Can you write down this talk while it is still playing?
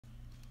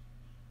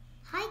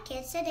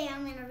kids, today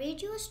I'm going to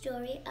read you a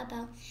story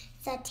about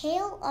the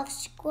tale of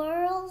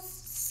Squirrel's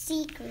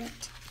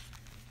secret.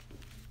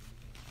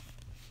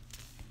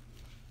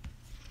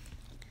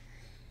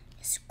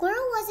 Squirrel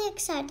was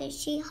excited.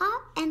 She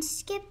hopped and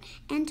skipped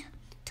and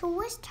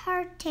twisted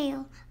her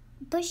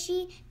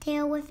bushy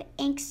tail with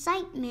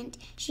excitement.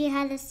 She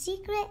had a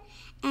secret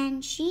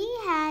and she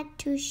had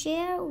to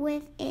share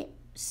with it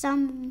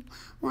someone.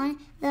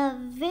 The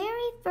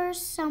very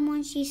first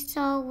someone she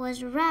saw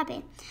was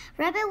Rabbit.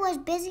 Rabbit was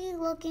busy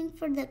looking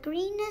for the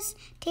greenest,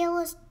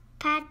 tailless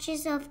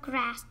patches of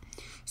grass.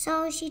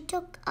 So she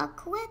took a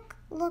quick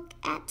look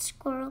at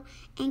Squirrel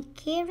and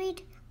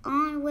carried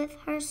on with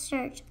her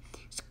search.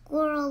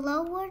 Squirrel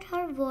lowered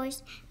her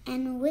voice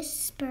and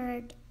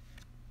whispered,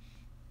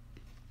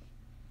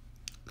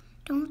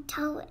 "Don't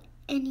tell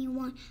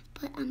anyone,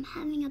 but I'm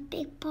having a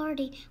big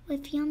party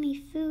with yummy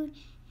food,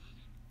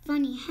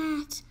 funny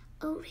hats."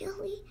 "Oh,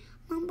 really?"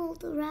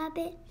 mumbled the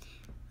Rabbit,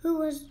 who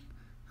was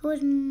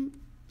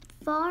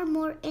far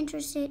more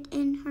interested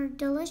in her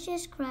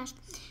delicious grass.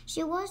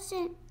 She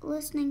wasn't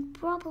listening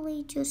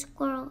properly to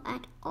Squirrel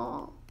at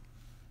all.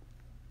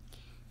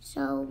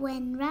 So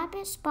when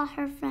Rabbit spotted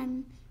her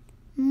friend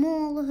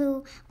Mole,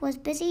 who was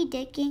busy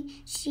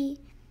digging, she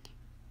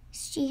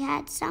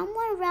had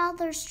somewhat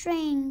rather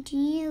strange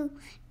news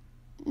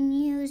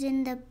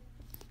in the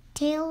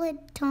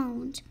tailed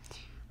tones.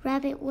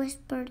 Rabbit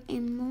whispered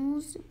in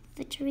Mole's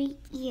wintry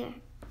ear,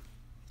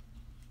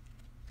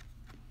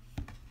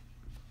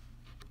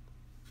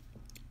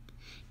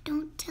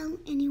 "Don't tell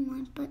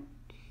anyone, but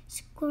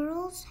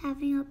Squirrel's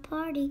having a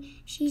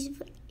party. She's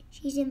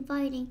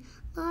inviting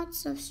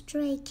lots of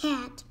stray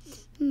cats."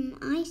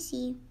 "I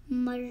see,"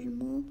 muttered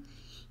Mole.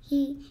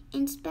 He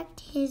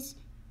inspected his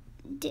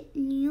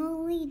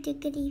newly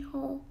diggity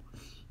hole.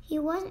 He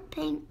wasn't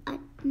paying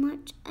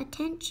much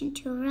attention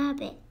to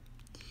Rabbit.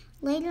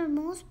 Later,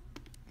 Mole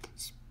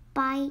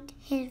spied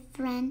his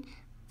friend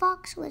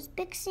Fox was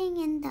fixing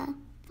in the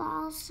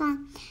fall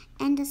sun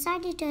and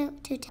decided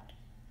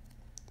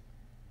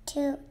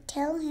to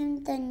tell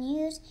him the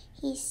news.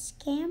 He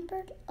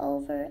scampered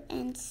over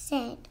and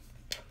said,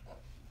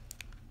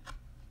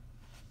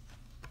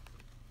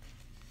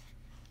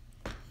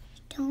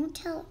 "Don't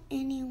tell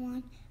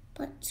anyone,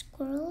 but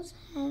Squirrel's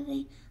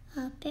having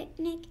a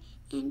picnic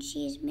and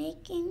she's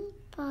making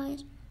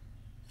pies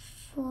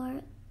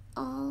for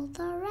all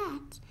the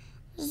rats."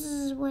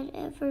 "Zzz,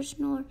 whatever,"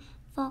 snored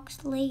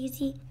Fox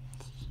lazy.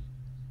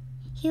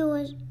 He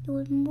was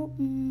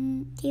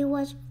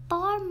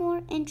far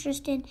more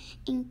interested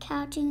in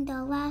catching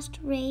the last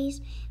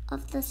rays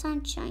of the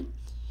sunshine,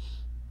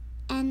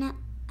 and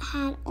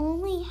had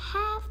only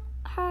half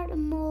heard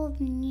Mole's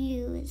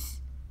news.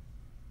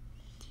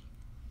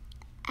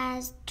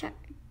 As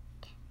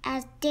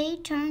day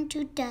turned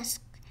to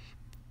dusk,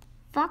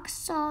 Fox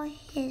saw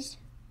his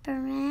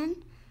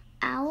friend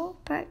Owl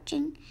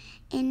perching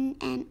in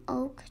an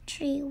oak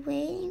tree,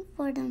 waiting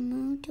for the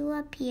moon to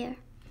appear.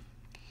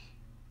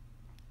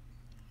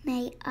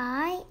 "May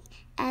I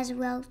as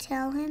well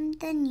tell him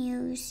the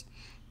news?"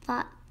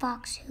 thought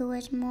Fox, who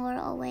was more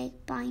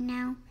awake by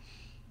now.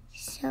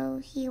 So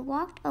he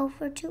walked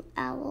over to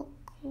Owl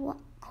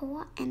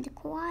and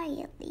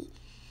quietly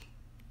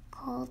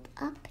called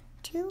up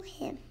to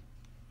him,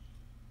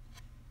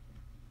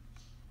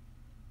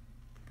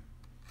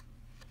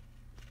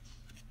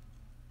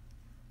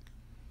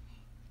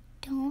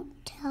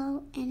 "Don't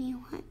tell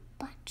anyone,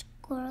 but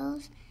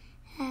Squirrel's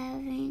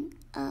having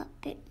a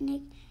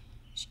picnic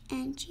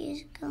and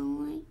she's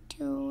going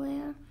to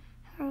wear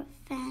her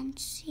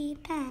fancy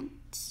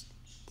pants."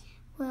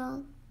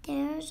 "Well,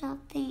 there's a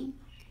thing,"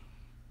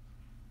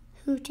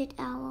 hooted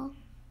Owl,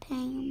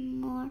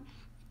 paying more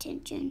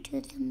attention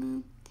to the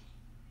moon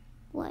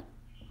what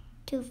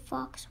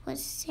Fox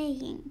was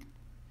saying.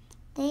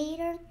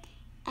 Later,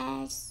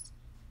 as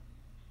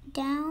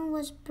dawn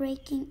was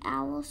breaking,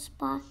 Owl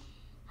spotted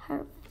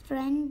her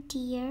friend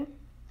Deer.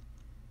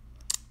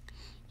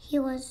 He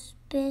was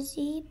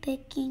busy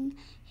picking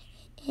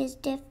his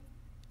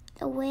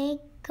away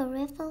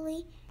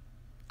carefully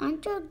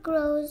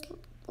undergrowth,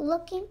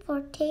 looking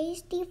for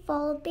tasty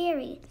fall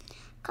berries.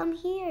 "Come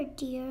here,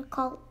 Deer,"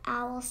 called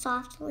Owl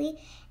softly,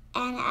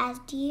 and as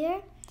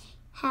Deer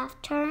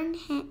half turned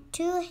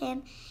to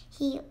him,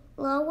 he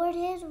lowered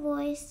his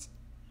voice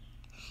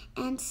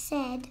and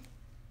said,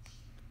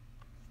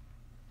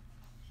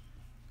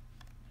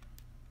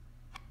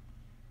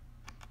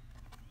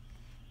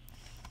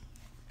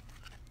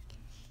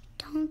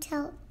 "Don't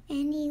tell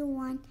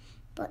anyone,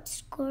 but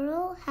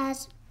Squirrel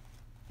has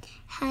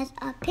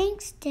a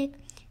pink stick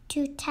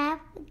to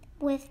tap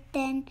with.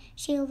 Then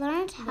she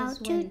learned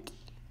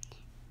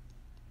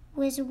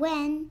was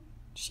when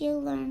she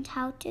learned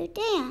how to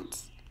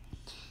dance."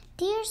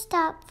 Deer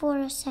stopped for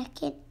a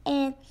second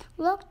and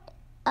looked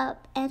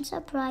up and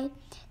surprised.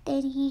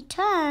 Then he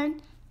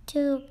turned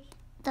to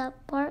the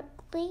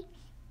sparkly,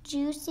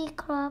 juicy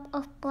crop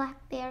of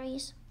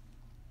blackberries.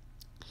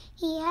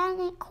 He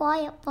hadn't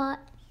quite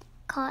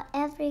caught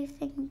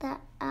everything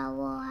that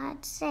Owl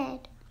had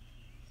said.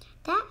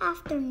 That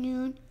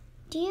afternoon,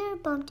 Deer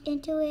bumped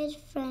into his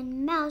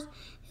friend Mouse,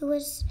 who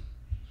was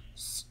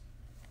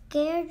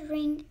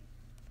scattering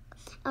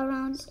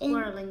around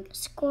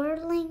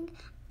squirreling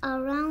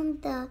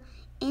around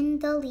in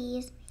the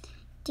leaves.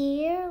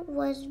 Deer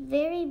was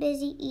very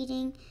busy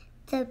eating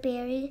the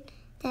berry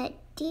that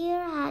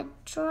Deer had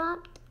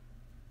dropped.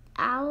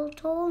 Owl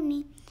told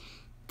me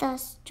the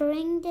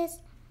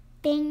strangest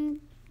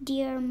thing,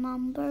 Deer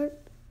mumbled.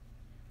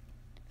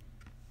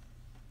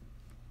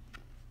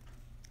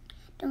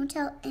 Don't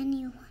tell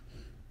anyone.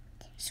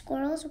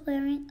 Squirrel's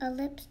wearing a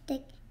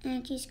lipstick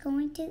and she's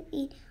going to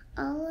eat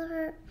all of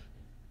her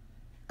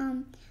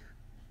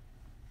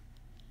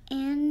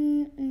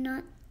and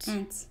nuts.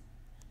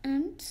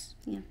 Ants.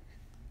 Yeah.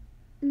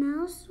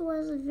 Mouse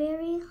was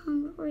very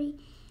hungry.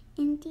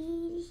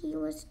 Indeed, he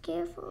was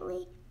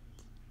carefully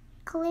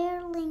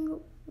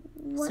clearing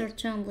what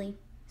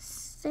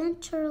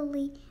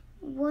certainly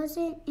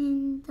wasn't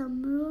in the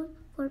mood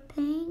for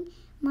paying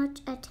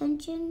much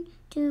attention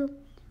to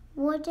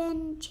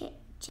wooden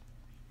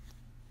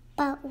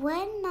But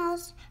when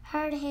Mouse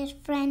heard his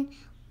friend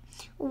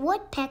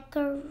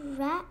Woodpecker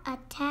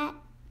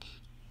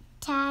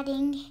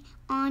rat-a-tatting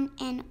on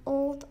an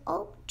old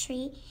oak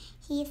tree,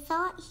 he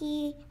thought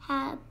he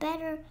had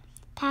better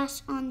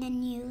pass on the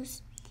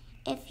news.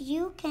 If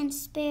you can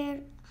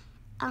spare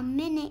a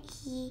minute,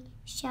 he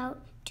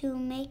shouted to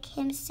make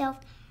himself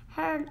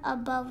heard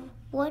above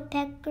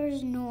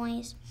Woodpecker's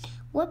noise.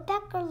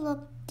 Woodpecker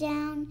looked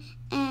down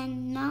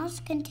and Mouse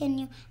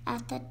continued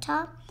at the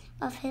top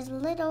of his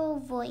little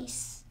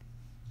voice.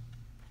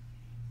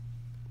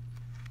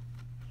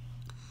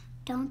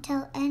 Don't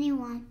tell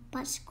anyone,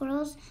 but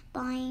Squirrel's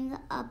buying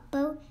a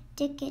boat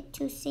ticket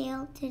to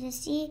sail to the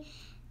sea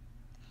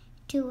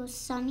to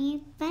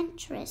sunny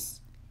Ventress.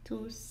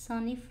 To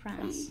sunny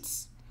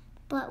France.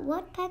 But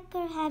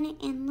Woodpecker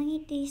hadn't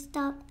immediately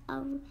stopped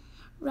a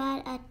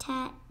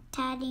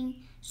rat-a-tatting,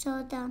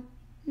 so the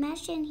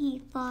message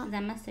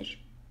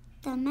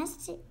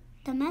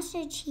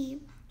he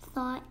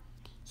thought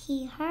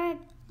he heard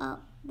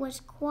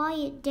was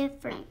quite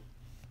different.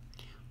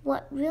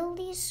 What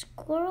really?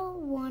 Squirrel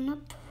won a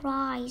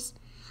prize.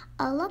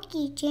 A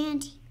lucky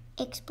chance,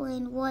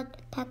 explained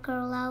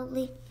Woodpecker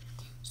loudly.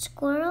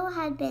 Squirrel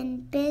had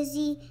been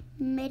busy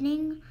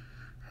minding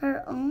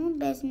her own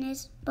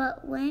business,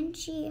 but when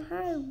she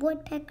heard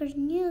Woodpecker's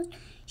news,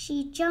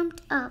 she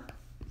jumped up.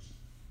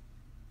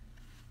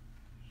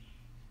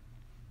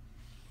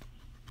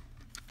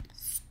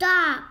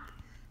 Stop!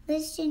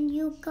 Listen,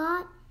 you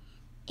got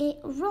it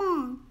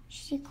wrong,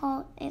 she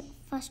called it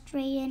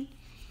frustrated.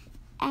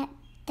 At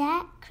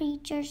that,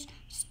 creatures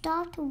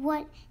stopped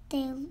what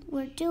they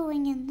were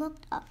doing and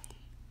looked up.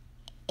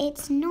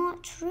 It's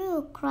not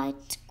true,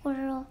 cried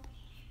Squirrel.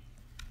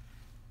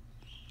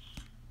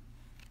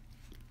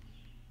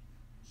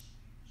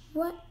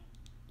 What?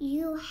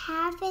 You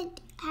haven't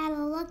had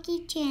a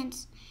lucky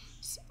chance?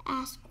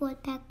 Asked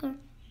Woodpecker.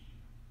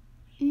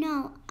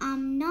 No,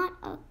 I'm not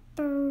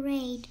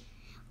afraid,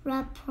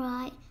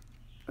 replied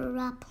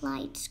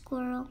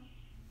Squirrel.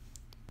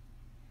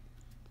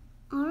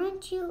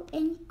 Aren't you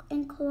in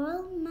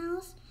quarrel,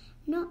 Mouse?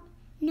 No,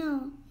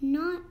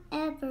 not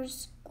ever,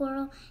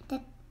 Squirrel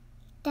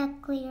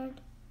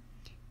declared.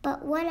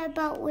 But what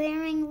about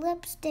wearing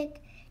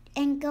lipstick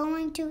and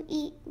going to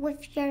eat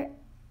with your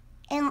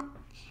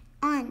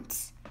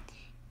aunts?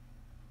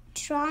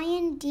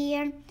 Trying,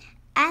 Deer?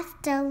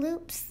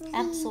 Absolutely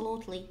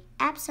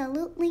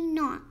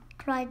not,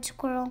 cried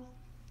Squirrel.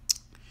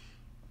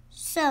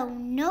 So,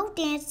 no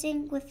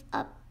dancing with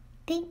a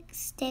pink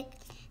stick,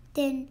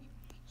 then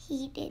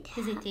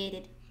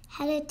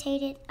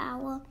hesitated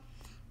Owl.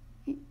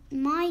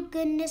 My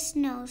goodness,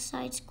 no,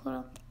 sighed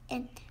Squirrel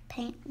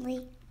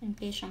impatiently.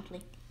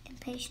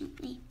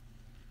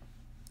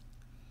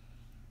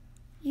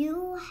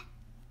 Do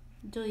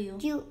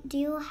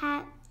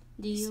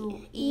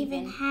you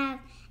even have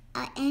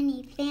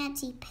any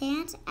fancy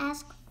pants?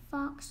 Asked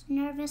Fox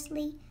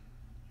nervously.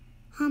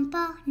 Humph,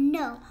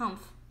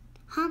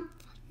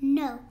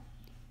 no,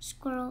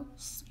 Squirrel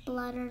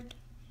spluttered.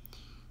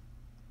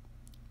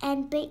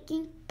 And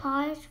baking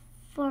pies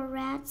for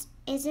rats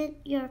isn't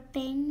your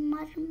thing,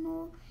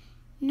 Mudmole?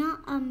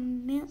 Not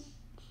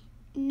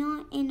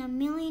in a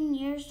million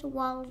years,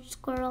 wailed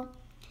Squirrel.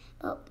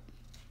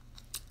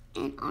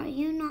 And are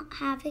you not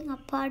having a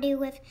party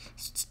with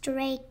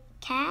stray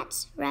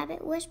cats?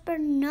 Rabbit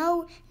whispered.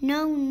 No,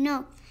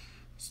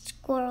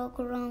 Squirrel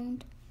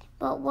groaned.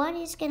 But what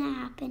is going to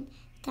happen?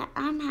 That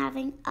I'm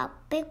having a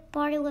big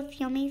party with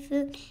yummy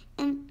food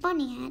and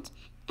funny hats,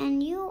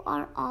 and you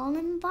are all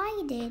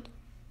invited.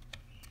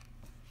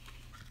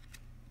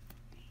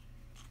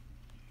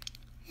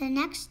 The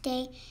next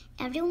day,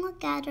 everyone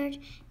gathered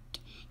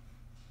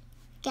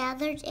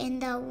in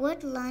the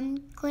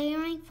woodland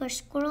clearing for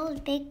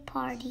Squirrel's big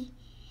party,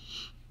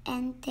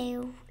 and they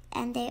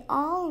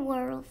all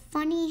wore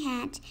funny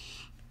hats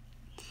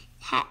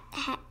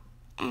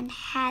and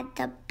had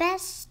the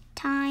best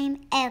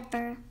time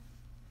ever.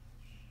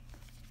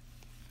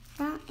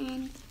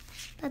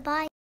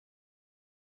 Bye-bye.